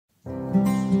Hello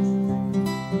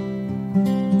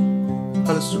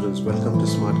students, welcome to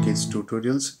SmartKidz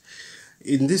tutorials.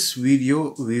 In this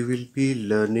video, we will be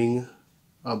learning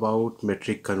about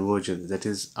metric conversion, that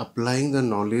is applying the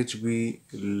knowledge we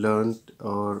learned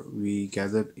or we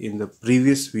gathered in the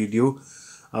previous video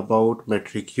about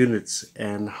metric units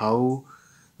and how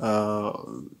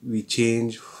we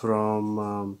change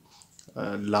from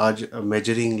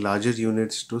measuring larger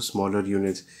units to smaller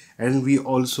units, and we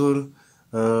also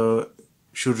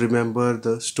should remember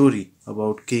the story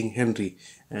about King Henry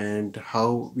and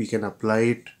how we can apply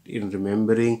it in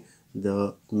remembering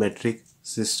the metric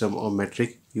system or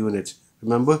metric units.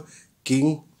 Remember,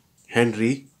 King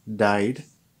Henry died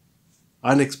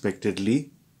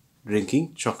unexpectedly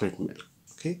drinking chocolate milk.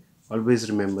 Okay, always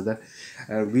remember that.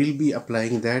 We'll be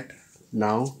applying that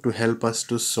now to help us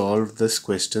to solve these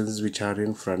questions which are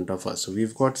in front of us. So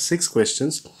we've got 6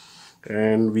 questions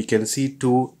and we can see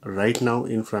 2 right now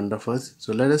in front of us.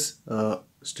 So let us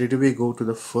straight away go to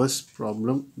the first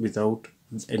problem without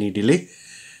any delay,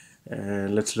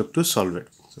 and let's look to solve it.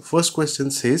 So first question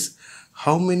says,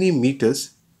 how many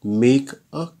meters make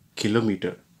a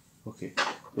kilometer? Okay,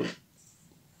 so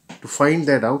to find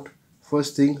that out,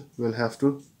 first thing we'll have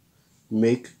to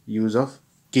make use of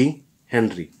King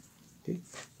Henry. Okay,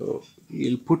 so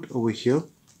you'll put over here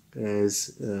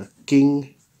as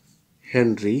King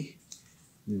Henry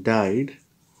died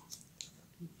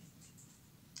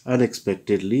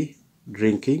unexpectedly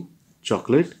drinking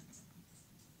chocolate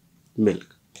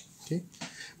milk. Okay,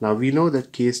 now we know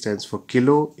that K stands for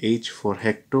kilo, H for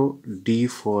hecto, D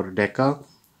for deca,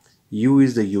 U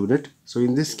is the unit, so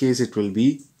in this case it will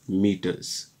be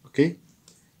meters. Okay,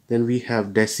 then we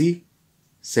have deci,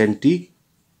 centi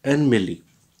and milli.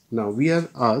 Now we are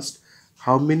asked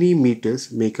how many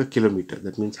meters make a kilometer.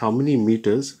 That means how many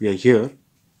meters we are here,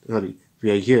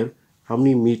 how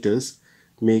many meters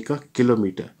make a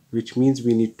kilometer, which means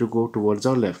we need to go towards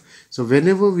our left. So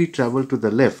whenever we travel to the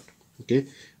left, okay,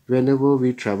 whenever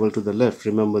we travel to the left,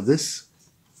 remember this,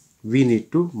 we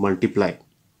need to multiply,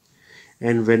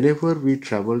 and whenever we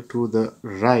travel to the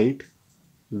right,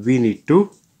 we need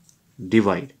to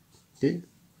divide. Okay,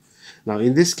 now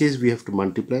in this case we have to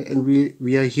multiply, and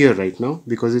we are here right now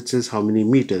because it says how many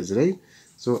meters, right?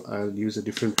 So I'll use a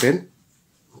different pen.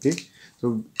 Okay,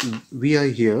 so we are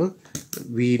here,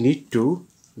 we need to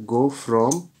go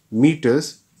from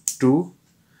meters to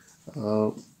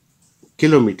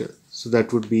kilometer. So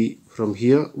that would be from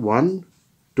here 1,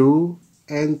 2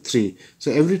 and 3.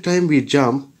 So every time we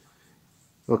jump,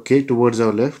 okay, towards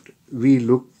our left, we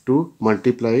look to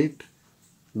multiply it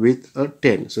with a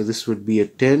 10. So this would be a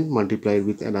 10 multiplied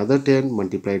with another 10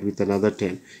 multiplied with another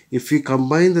 10. If we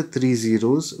combine the 3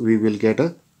 zeros, we will get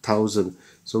 1,000.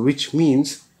 So which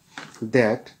means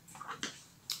that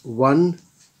 1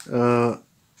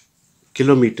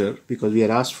 kilometer, because we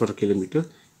are asked for a kilometer,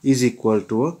 is equal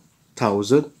to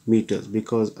 1,000 meters.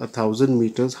 Because 1,000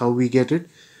 meters, how we get it?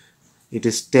 It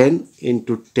is 10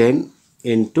 into 10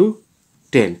 into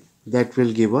 10. That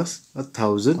will give us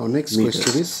 1,000. Our next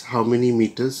question is, how many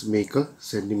meters make a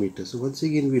centimeter? So once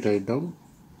again we write down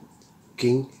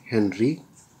King Henry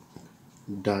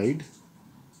died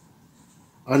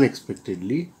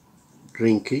unexpectedly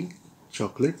drinking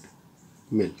chocolate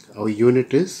milk. Our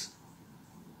unit is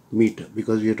meter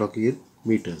because we are talking in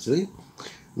meters, right?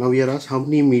 Now we are asked how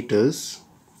many meters,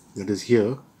 that is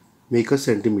here, make a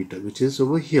centimeter, which is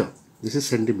over here. This is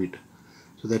centimeter.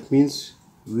 So that means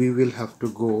we will have to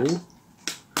go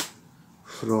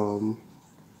from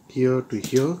here to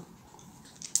here,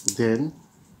 then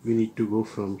we need to go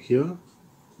from here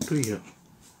to here.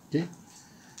 Okay,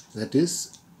 that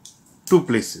is 2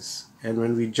 places, and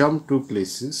when we jump 2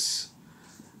 places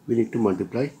we need to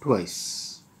multiply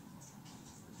twice,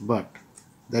 but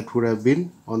that would have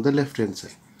been on the left hand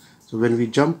side. So when we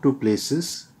jump 2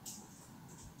 places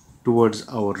towards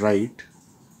our right,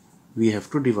 we have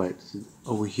to divide.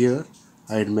 Over here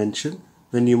I had mentioned,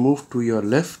 when you move to your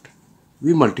left,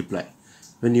 we multiply.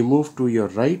 When you move to your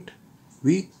right,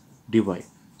 we divide.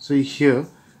 So here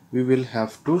we will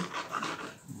have to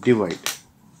divide.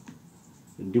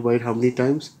 Divide how many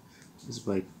times? It's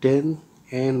by 10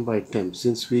 and by 10,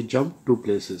 since we jump 2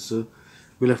 places. So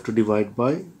we'll have to divide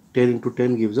by 10 into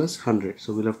 10 gives us 100.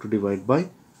 So we'll have to divide by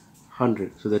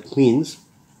 100. So that means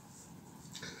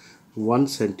 1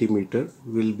 centimeter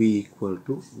will be equal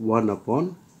to 1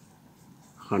 upon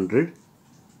 100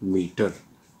 meter.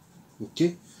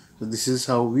 Okay, so this is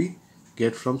how we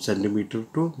get from centimeter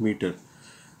to meter.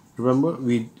 Remember,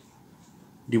 we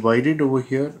divided over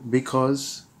here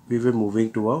because we were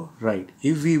moving to our right.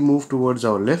 If we move towards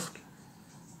our left,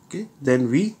 okay, then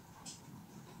we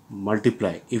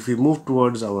multiply. If we move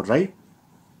towards our right,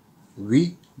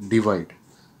 we divide.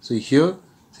 So here,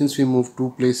 since we move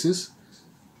two places,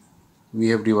 we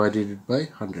have divided it by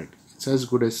 100. It's as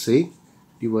good as saying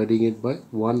dividing it by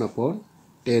 1 upon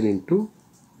 10 into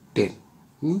 10.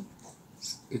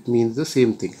 It means the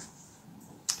same thing.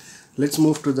 Let's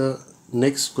move to the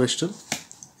next question.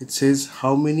 It says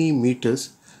how many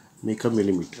meters make a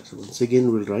millimeter. So once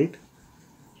again we'll write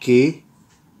KHD,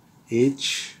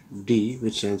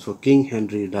 which stands for King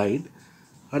Henry died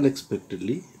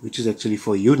unexpectedly, which is actually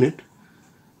for unit,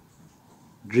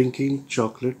 drinking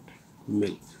chocolate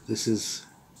milk. This is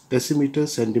decimeter,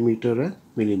 centimeter and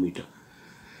millimeter.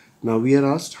 Now we are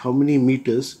asked how many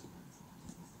meters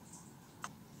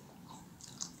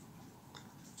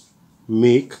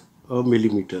make a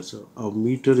millimeter. So our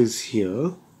meter is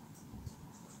here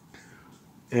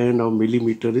and our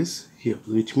millimeter is here,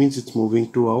 which means it's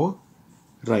moving to our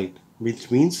right, which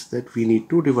means that we need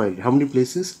to divide. How many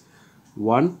places?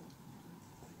 1,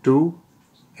 2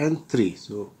 and 3.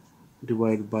 So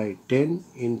divide by 10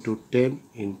 into 10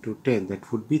 into 10,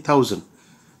 that would be 1000.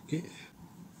 Okay,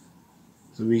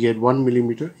 so we get 1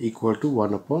 millimeter equal to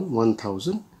 1 upon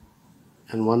 1000,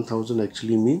 and 1000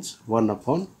 actually means 1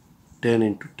 upon 10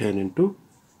 into 10 into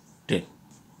 10.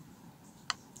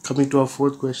 Coming to our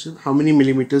fourth question, how many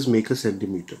millimeters make a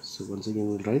centimeter? So once again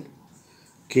we'll write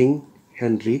King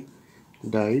Henry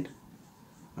died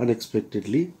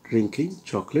unexpectedly drinking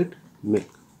chocolate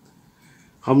milk.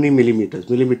 How many millimeters?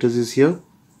 Millimeters is here,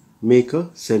 make a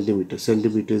centimeter.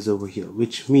 Centimeter is over here,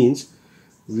 which means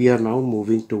we are now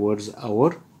moving towards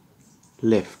our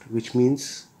left, which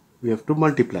means we have to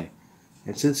multiply.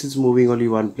 And since it's moving only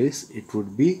one place, it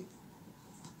would be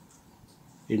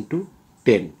into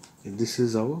 10. And this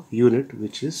is our unit,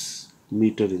 which is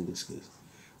meter in this case.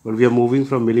 But we are moving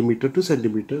from millimeter to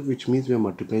centimeter, which means we are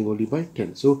multiplying only by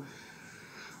 10. So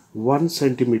 1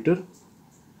 centimeter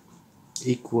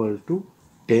equal to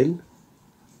 10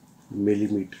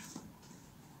 millimeter.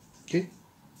 Okay.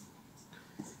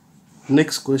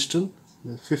 Next question,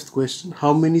 the fifth question,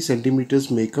 how many centimeters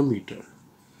make a meter?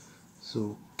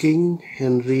 So King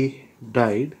Henry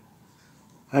died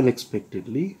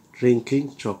unexpectedly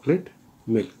drinking chocolate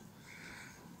milk.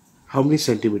 How many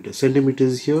centimeters? Centimeter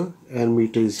is here and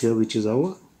meter is here, which is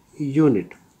our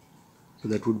unit. So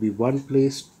that would be one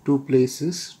place, two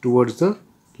places towards the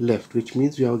left, which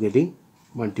means we are getting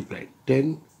multiplied.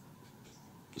 10,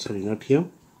 sorry, not here,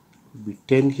 would be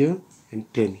 10 here and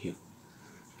 10 here.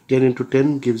 10 into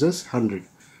 10 gives us 100,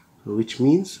 which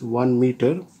means 1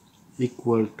 meter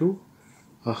equal to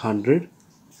 100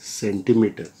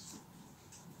 centimeters.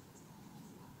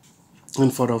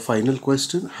 And for our final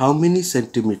question, how many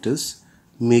centimeters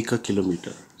make a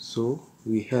kilometer? So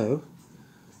we have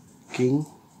King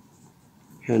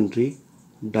Henry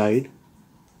died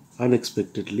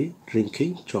unexpectedly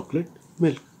drinking chocolate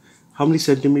milk. How many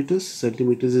centimeters?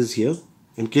 Centimeters is here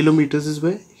and kilometers is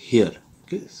where? Here.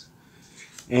 Okay.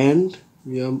 And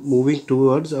we are moving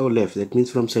towards our left. That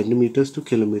means from centimeters to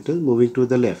kilometers, moving to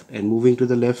the left. And moving to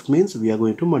the left means we are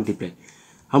going to multiply.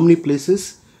 How many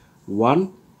places?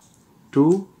 1,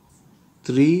 2,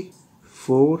 3,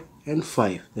 4 and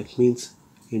 5. That means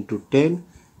into 10,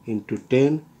 into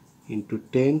 10, into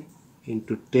 10,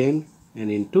 into 10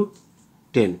 and into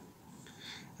 10.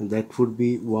 And that would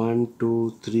be 1,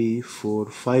 2, 3, 4,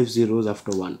 5 zeros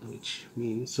after 1, which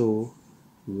means so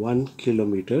 1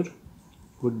 kilometer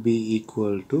would be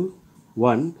equal to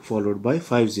 1 followed by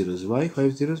 5 zeros. Why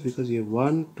 5 zeros? Because you have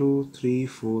 1, 2, 3,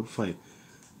 4, 5.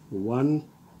 1,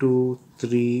 2,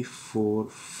 3, 4,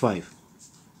 5.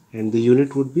 And the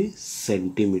unit would be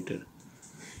centimeter.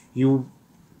 You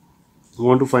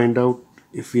want to find out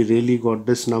if we really got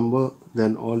this number,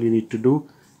 then all you need to do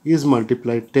is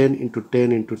multiply 10 into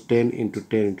 10 into 10 into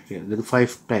 10 into 10, then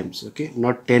 5 times. Okay,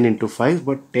 not 10 into 5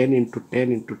 but 10 into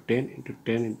 10 into 10 into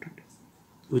 10 into 10,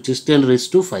 which is 10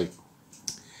 raised to 5.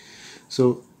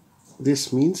 So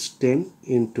this means 10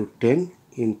 into 10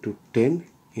 into 10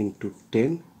 into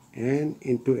 10 and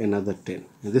into another 10,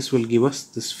 and this will give us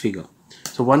this figure.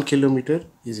 So 1 kilometer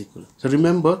is equal. So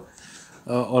remember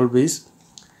always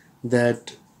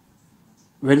that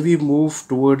when we move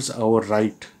towards our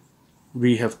right,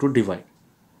 we have to divide,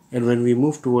 and when we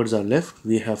move towards our left,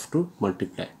 we have to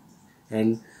multiply.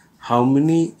 And how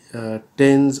many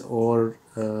tens or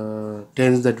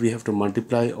tens that we have to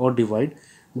multiply or divide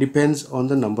depends on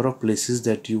the number of places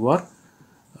that you are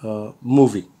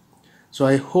moving. So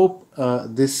I hope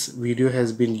this video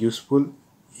has been useful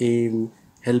in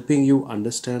helping you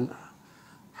understand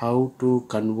how to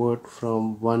convert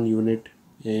from one unit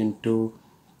into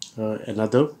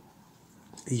another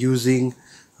using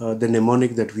the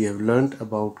mnemonic that we have learned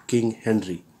about King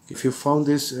Henry. If you found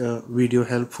this video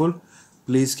helpful,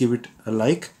 please give it a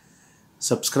like,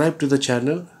 subscribe to the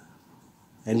channel,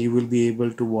 and you will be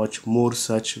able to watch more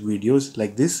such videos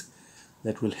like this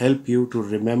that will help you to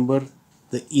remember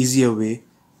the easier way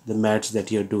the maths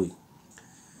that you're doing.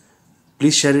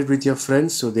 Please share it with your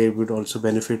friends so they would also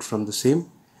benefit from the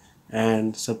same,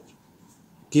 and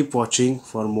keep watching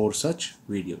for more such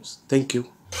videos. Thank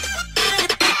you.